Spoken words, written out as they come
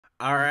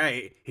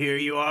Alright, here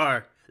you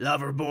are.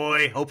 Lover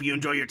boy, hope you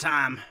enjoy your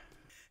time.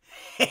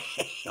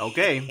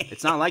 Okay,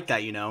 it's not like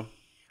that, you know.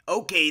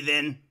 Okay,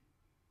 then.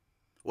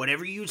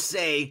 Whatever you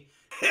say.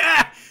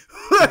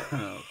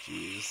 Oh,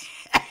 jeez.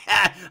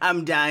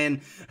 I'm dying.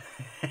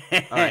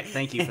 Alright,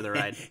 thank you for the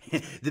ride.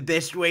 The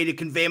best way to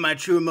convey my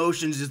true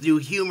emotions is through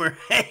humor.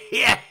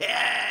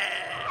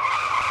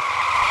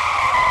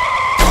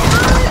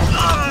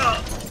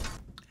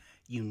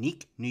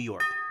 Unique New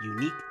York.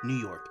 Unique New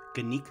York.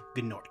 Unique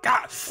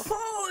Gnork.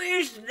 Who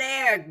is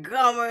there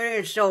coming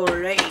in so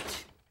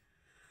late?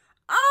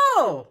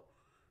 Oh!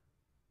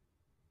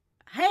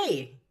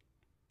 Hey.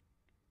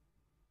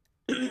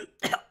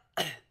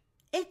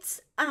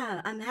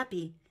 I'm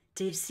happy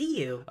to see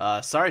you.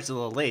 Sorry it's a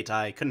little late.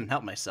 I couldn't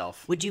help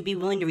myself. Would you be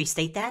willing to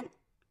restate that?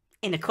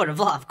 In a court of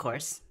law, of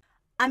course.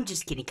 I'm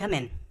just kidding. Come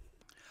in.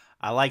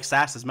 I like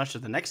sass as much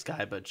as the next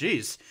guy, but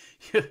geez,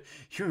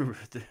 you're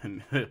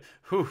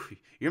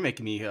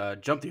making me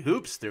jump through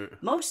hoops.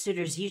 Most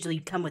suitors usually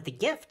come with a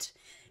gift.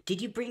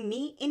 Did you bring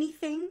me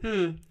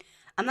anything?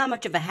 I'm not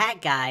much of a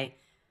hat guy.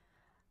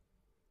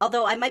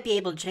 Although I might be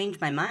able to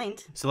change my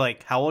mind. So,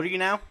 like, how old are you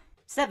now?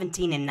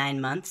 17 and 9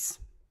 months.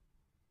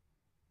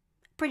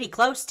 Pretty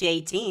close to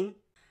 18.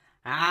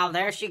 Ah,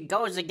 there she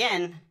goes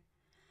again.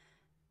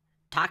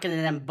 Talking to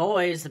them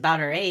boys about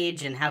her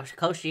age and how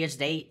close she is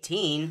to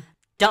 18.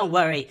 Don't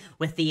worry,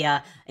 with the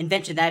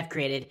invention that I've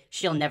created,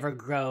 she'll never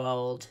grow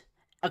old.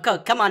 Okay,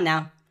 come on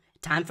now.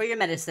 Time for your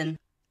medicine.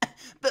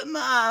 But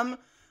Mom,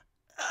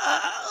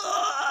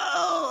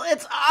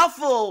 it's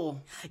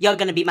awful. You're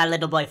gonna be my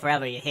little boy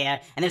forever, you hear?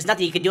 And there's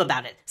nothing you can do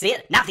about it. See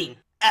it? Nothing.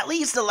 At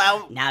least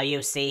allow... Now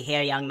you see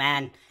here, young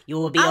man. You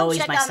will be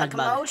always my snug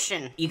bug.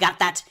 You got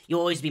that? You'll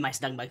always be my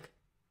snug bug.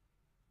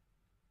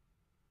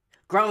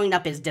 Growing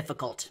up is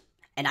difficult,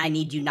 and I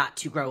need you not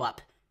to grow up.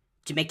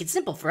 To make it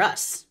simple for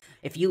us.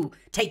 If you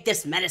take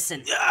this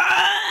medicine...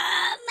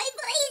 My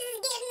voice is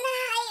getting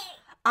higher.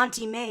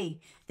 Auntie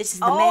May, this is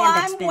the man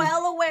that's been... I'm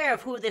well aware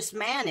of who this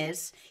man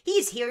is.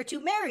 He's here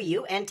to marry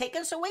you and take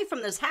us away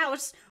from this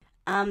house.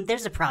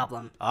 There's a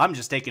problem. I'm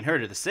just taking her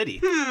to the city.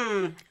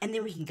 And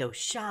then we can go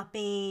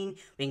shopping,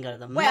 we can go to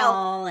the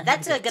mall, and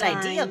that's a good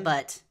idea,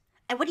 but...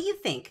 And what do you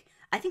think?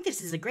 I think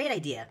this is a great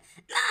idea.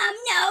 Mom,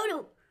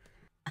 no.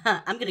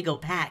 I'm gonna go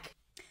pack.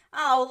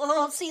 Oh,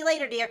 we'll see you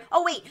later, dear.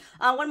 Oh, wait,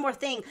 one more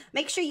thing.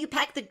 Make sure you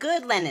pack the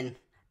good linen.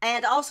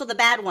 And also the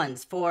bad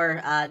ones for,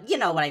 you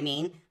know what I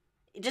mean.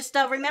 Just,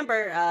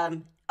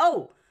 remember,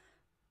 oh.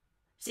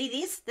 See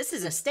these? This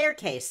is a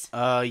staircase.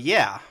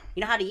 Yeah. You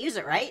know how to use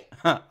it, right?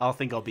 I'll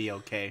think I'll be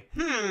okay.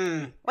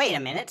 Wait a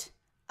minute.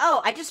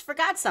 Oh, I just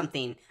forgot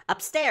something.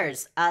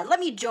 Upstairs.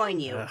 Let me join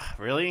you.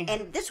 Really?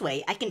 And this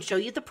way, I can show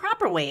you the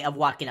proper way of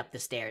walking up the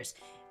stairs.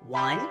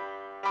 1,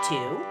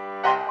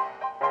 2...